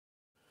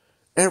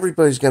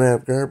Everybody's going to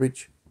have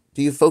garbage.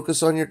 Do you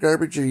focus on your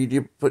garbage, or do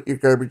you put your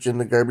garbage in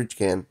the garbage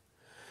can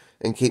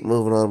and keep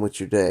moving on with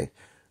your day?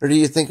 Or do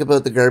you think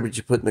about the garbage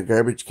you put in the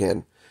garbage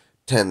can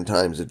 10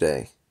 times a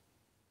day?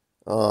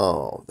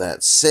 Oh,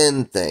 that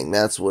sin thing,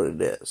 that's what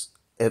it is.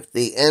 If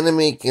the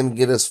enemy can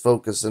get us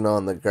focusing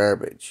on the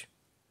garbage,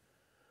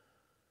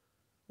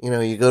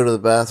 you go to the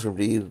bathroom,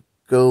 do you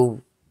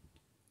go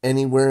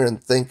anywhere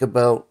and think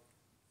about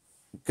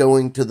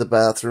going to the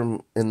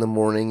bathroom in the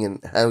morning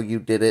and how you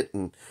did it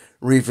and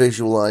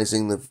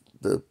revisualizing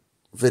the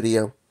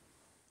video?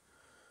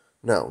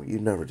 No, you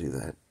never do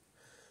that.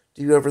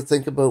 Do you ever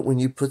think about when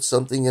you put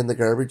something in the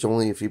garbage,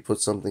 only if you put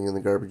something in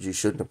the garbage you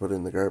shouldn't have put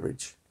in the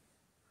garbage?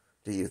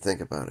 Do you think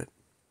about it?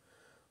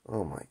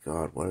 Oh my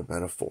God, what a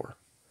metaphor.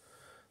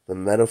 The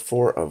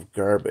metaphor of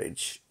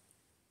garbage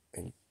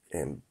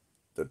and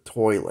the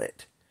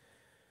toilet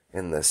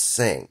and the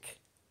sink.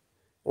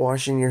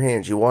 Washing your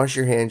hands. You wash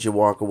your hands, you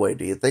walk away.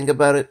 Do you think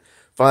about it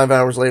 5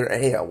 hours later?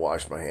 Hey, I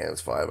washed my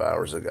hands 5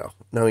 hours ago.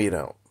 No, you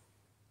don't.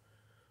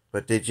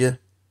 But did you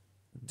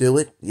do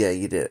it? Yeah,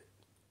 you did.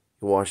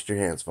 You washed your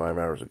hands 5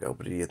 hours ago.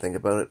 But did you think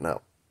about it?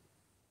 No.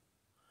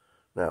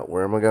 Now,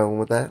 where am I going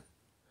with that?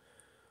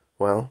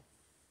 Well,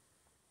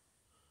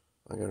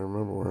 I gotta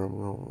remember where I'm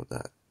going with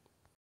that.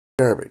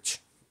 Garbage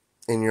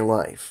in your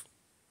life.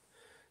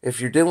 If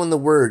you're doing the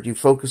word, you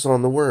focus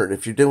on the word.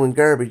 If you're doing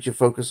garbage, you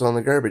focus on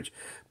the garbage.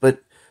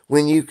 But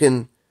when you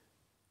can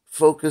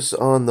focus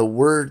on the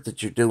word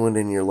that you're doing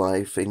in your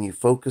life, and you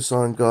focus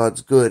on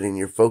God's good, and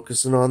you're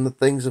focusing on the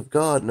things of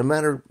God, no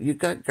matter, you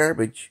got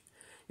garbage,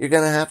 you're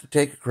going to have to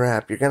take a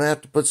crap. You're going to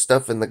have to put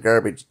stuff in the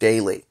garbage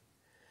daily.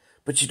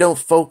 But you don't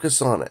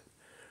focus on it.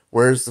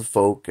 Where's the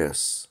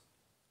focus?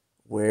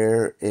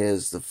 Where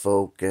is the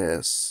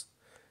focus?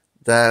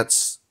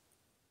 That's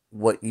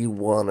what you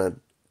want to,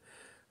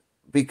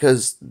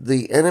 because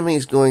the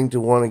enemy's going to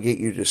want to get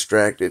you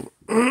distracted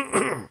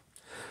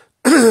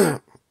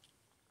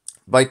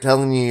by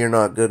telling you you're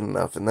not good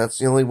enough, and that's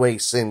the only way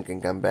sin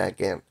can come back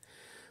in.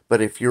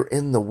 But if you're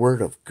in the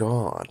Word of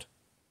God,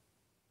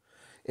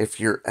 if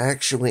you're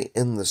actually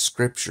in the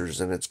Scriptures,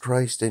 and it's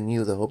Christ in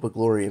you, the hope of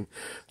glory, and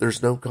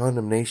there's no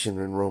condemnation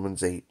in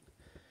Romans 8,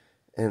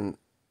 and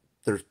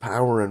there's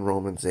power in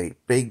Romans 8,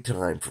 big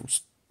time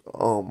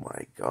oh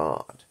my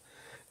God.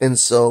 And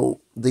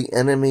so the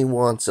enemy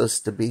wants us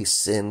to be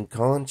sin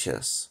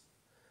conscious.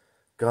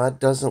 God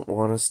doesn't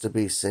want us to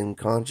be sin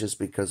conscious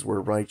because we're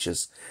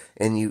righteous.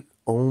 And you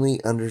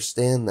only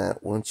understand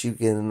that once you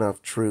get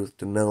enough truth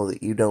to know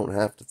that you don't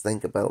have to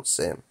think about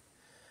sin.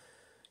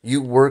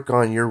 You work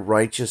on your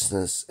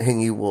righteousness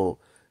and you will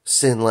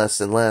sin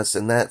less and less.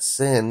 And that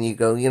sin, you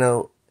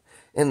go,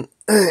 and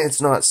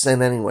it's not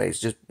sin anyway, it's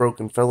just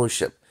broken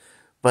fellowship.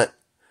 But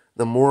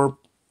the more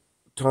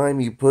time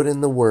you put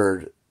in the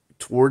Word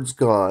towards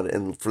God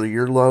and for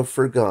your love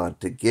for God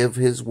to give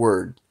His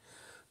Word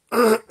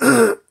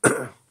and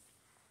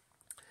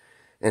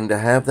to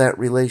have that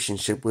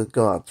relationship with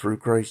God through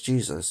Christ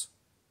Jesus,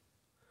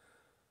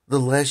 the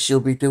less you'll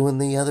be doing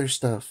the other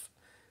stuff,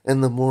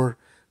 and the more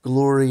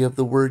glory of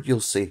the Word you'll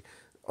see.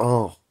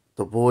 Oh,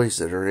 the boys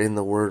that are in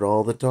the Word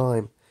all the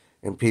time,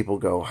 and people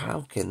go,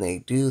 how can they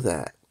do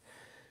that?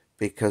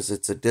 Because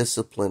it's a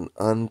discipline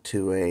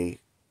unto a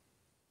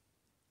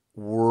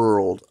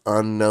world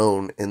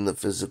unknown in the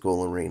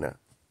physical arena.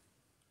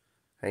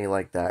 How you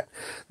like that?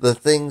 The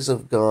things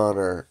of God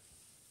are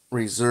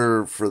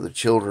reserved for the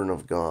children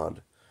of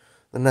God.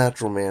 The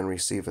natural man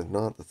receiveth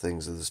not the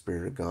things of the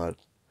Spirit of God,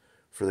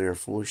 for they are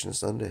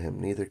foolishness unto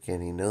him, neither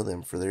can he know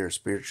them, for they are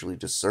spiritually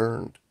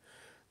discerned.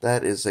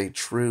 That is a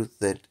truth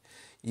that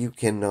you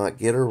cannot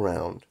get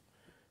around.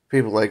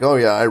 People are like, oh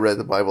yeah, I read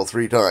the Bible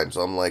 3 times.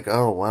 I'm like,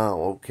 oh wow,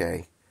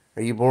 okay.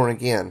 Are you born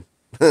again?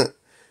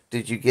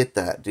 Did you get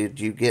that?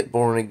 Did you get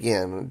born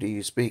again? Do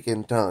you speak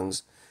in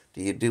tongues?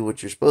 Do you do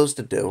what you're supposed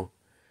to do?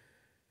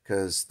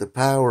 Because the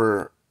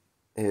power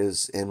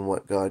is in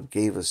what God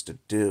gave us to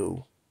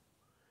do.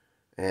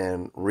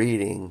 And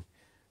reading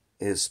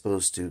is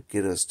supposed to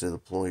get us to the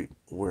point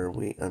where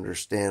we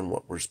understand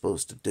what we're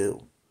supposed to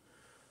do.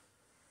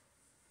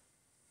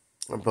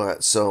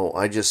 But so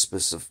I just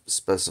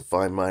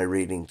specify my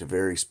reading to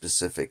very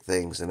specific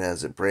things, and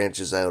as it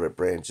branches out, it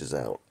branches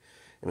out.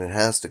 And it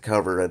has to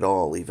cover it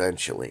all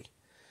eventually.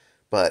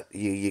 But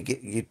you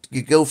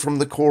go from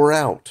the core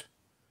out.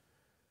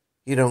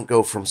 You don't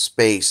go from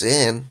space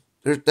in.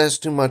 That's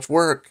too much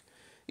work.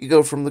 You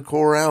go from the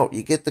core out.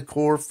 You get the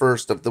core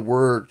first of the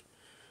word,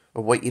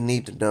 of what you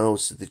need to know,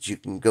 so that you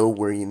can go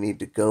where you need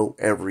to go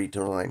every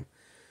time.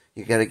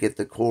 You got to get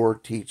the core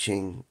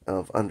teaching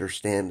of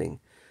understanding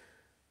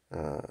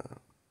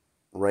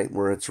right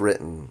where it's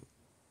written,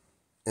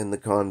 in the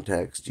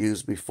context,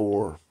 used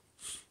before.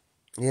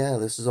 Yeah,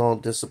 this is all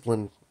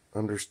disciplined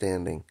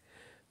understanding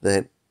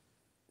that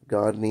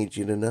God needs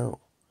you to know.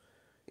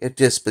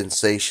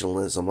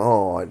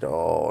 Dispensationalism. I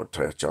don't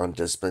touch on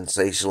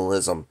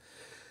dispensationalism.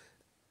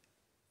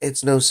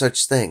 It's no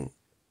such thing.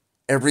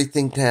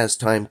 Everything has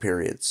time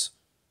periods.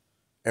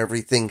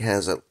 Everything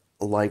has a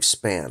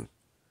lifespan.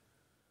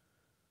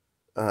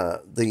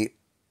 The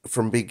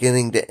from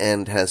beginning to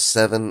end, has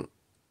 7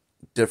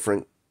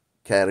 different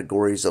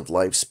categories of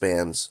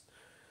lifespans,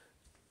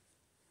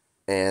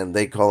 and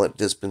they call it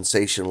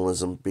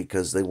dispensationalism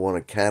because they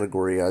want to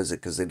categorize it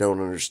because they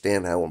don't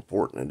understand how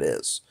important it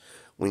is.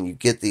 When you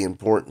get the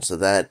importance of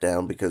that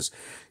down, because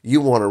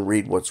you want to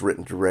read what's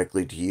written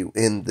directly to you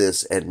in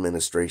this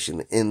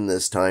administration, in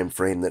this time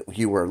frame that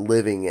you are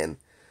living in.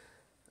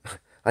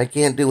 I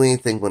can't do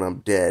anything when I'm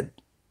dead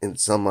in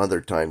some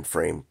other time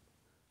frame.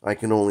 I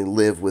can only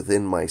live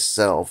within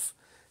myself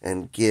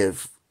and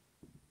give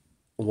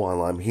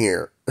while I'm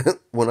here.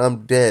 When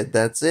I'm dead,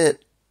 that's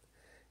it.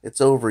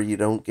 It's over. You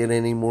don't get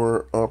any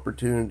more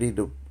opportunity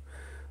to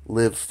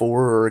live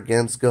for or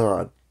against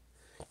God.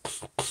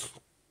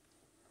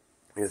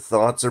 Your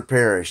thoughts are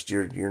perished.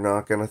 You're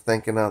not going to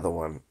think another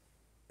one.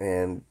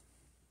 And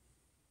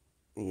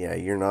yeah,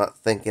 you're not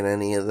thinking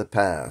any of the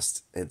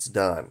past. It's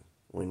done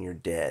when you're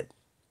dead.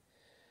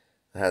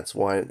 That's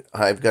why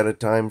I've got a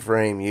time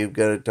frame. You've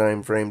got a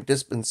time frame.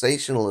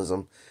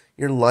 Dispensationalism.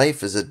 Your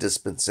life is a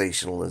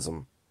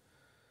dispensationalism.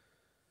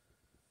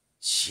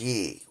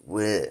 Gee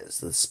whiz,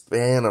 the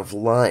span of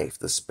life,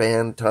 the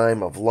span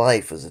time of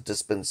life is a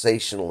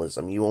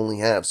dispensationalism. You only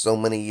have so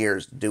many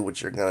years to do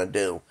what you're going to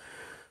do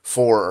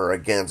for or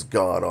against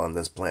God on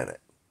this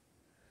planet.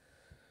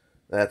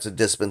 That's a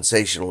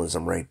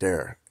dispensationalism right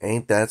there.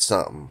 Ain't that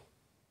something?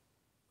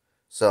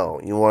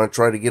 So, you want to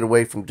try to get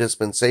away from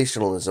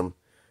dispensationalism,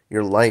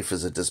 your life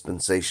is a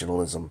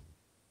dispensationalism.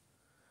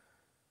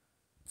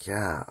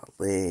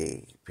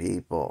 Golly,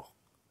 people.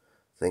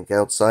 Think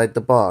outside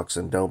the box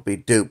and don't be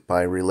duped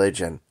by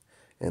religion.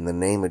 In the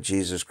name of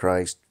Jesus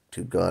Christ,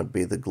 to God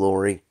be the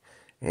glory.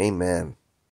 Amen.